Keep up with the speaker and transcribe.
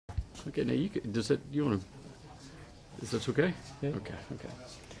Okay, now you can, does that, you want to, is this okay? Yeah. Okay, okay.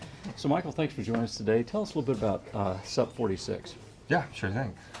 So Michael, thanks for joining us today. Tell us a little bit about SUP 46. Yeah, sure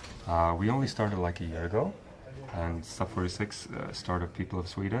thing. We only started like a year ago, and SUP 46, Startup People of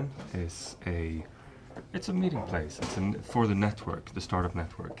Sweden, is it's a meeting place. It's for the network, the startup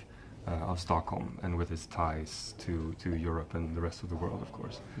network of Stockholm, and with its ties to Europe and the rest of the world, of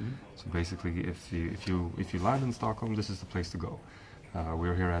course. Mm-hmm. So basically, if you land in Stockholm, this is the place to go.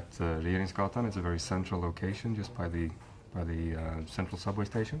 We're here at Regeringsgatan. It's a very central location, just by the central subway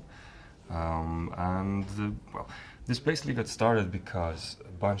station. Well, this basically got started because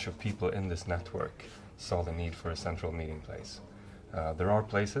a bunch of people in this network saw the need for a central meeting place. There are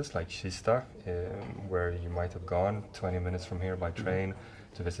places like Kista, where you might have gone 20 minutes from here by train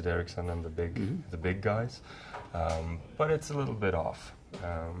to visit Ericsson and the big guys, but it's a little bit off,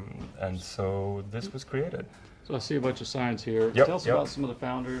 and so this was created. So I see a bunch of signs here. Yep, Tell us about some of the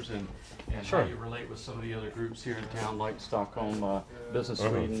founders and Sure. how you relate with some of the other groups here in town, like Stockholm, Business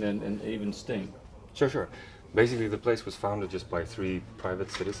Sweden, and even Sting. Sure. Basically, the place was founded just by 3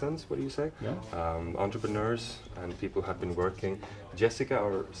 private citizens, what do you say? Yeah. Entrepreneurs and people who have been working. Jessica,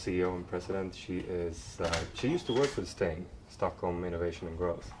 our CEO and president, she used to work for Sting, Stockholm Innovation and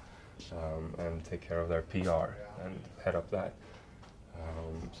Growth, and take care of their PR and head up that.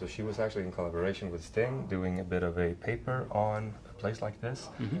 So she was actually in collaboration with Sting, doing a bit of a paper on a place like this.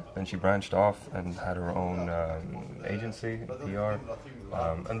 Then she branched off and had her own agency, PR,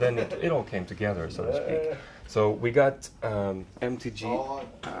 and then it all came together, so to speak. So we got MTG,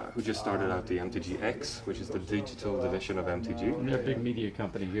 who just started out the MTGX, which is the digital division of MTG. And they're a big media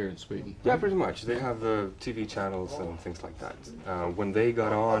company here in Sweden. Yeah, pretty much. They have TV channels and things like that. When they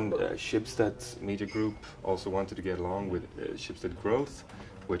got on, Schibsted Media Group also wanted to get along with Schibsted Growth,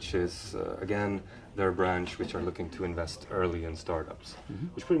 which is, again, their branch which are looking to invest early in startups,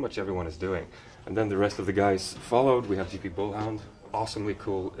 which pretty much everyone is doing. And then the rest of the guys followed. We have GP Bullhound, awesomely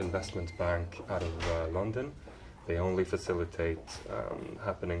cool investment bank out of London. They only facilitate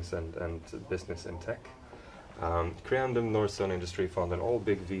happenings and business in tech. Creandum, Northzone Industry Fund, and all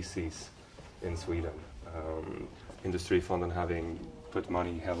big VCs in Sweden. Industry Fund and having put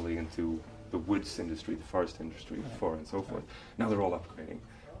money heavily into the woods industry, the forest industry before, and so forth. Now they're all upgrading.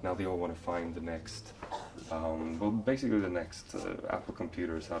 Now they all want to find the next, well, basically the next Apple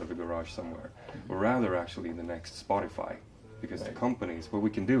computers out of the garage somewhere, or rather actually the next Spotify, because the companies, what we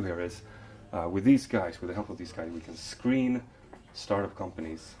can do here is, with these guys, with the help of these guys, we can screen startup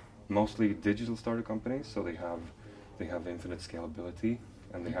companies, mostly digital startup companies, so they have infinite scalability,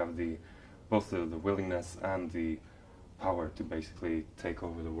 and they have both the willingness and the power to basically take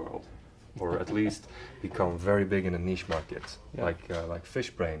over the world, or at least become very big in a niche market, like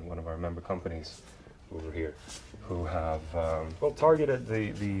Fishbrain, one of our member companies over here, who have targeted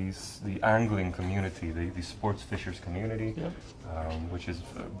the angling community, the sports fishers community, which is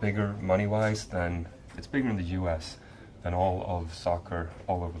bigger money-wise than, it's bigger in the US than all of soccer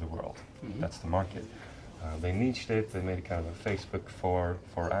all over the world. That's the market. They niched it. They made it kind of a Facebook for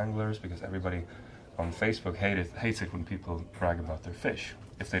anglers, because everybody on Facebook hates it when people brag about their fish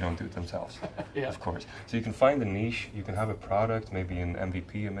if they don't do it themselves, of course. So you can find the niche, you can have a product, maybe an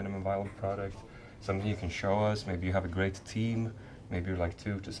MVP, a minimum viable product, something you can show us, maybe you have a great team, maybe you're like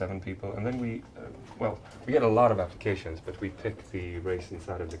 2 to 7 people, and then we get a lot of applications, but we pick the raisins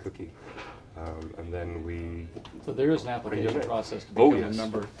out of the cookie. And then we... So there is an application process to become a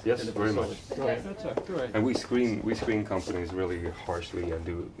member. Yes, in the very much. facility. Go ahead. That's right. Go ahead. And we screen companies really harshly and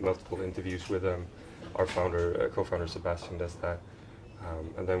do multiple interviews with them. Our co-founder Sebastian does that.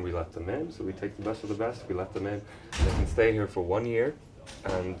 And then we let them in. So we take the best of the best, we let them in. They can stay here for 1 year,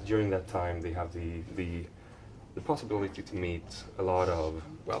 and during that time they have the possibility to meet a lot of,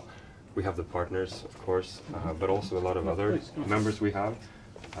 well, we have the partners, of course, but also a lot of other members we have.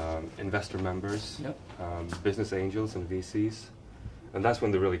 Investor members, business angels and VCs, and that's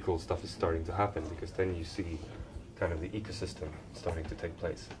when the really cool stuff is starting to happen, because then you see kind of the ecosystem starting to take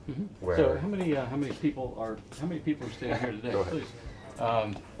place. Where So how many people are staying here today? Go ahead. Please.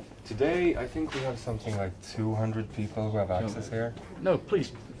 Today, I think we have something like 200 people who have access here. No,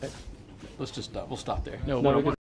 please. Let's just stop. We'll stop there. No,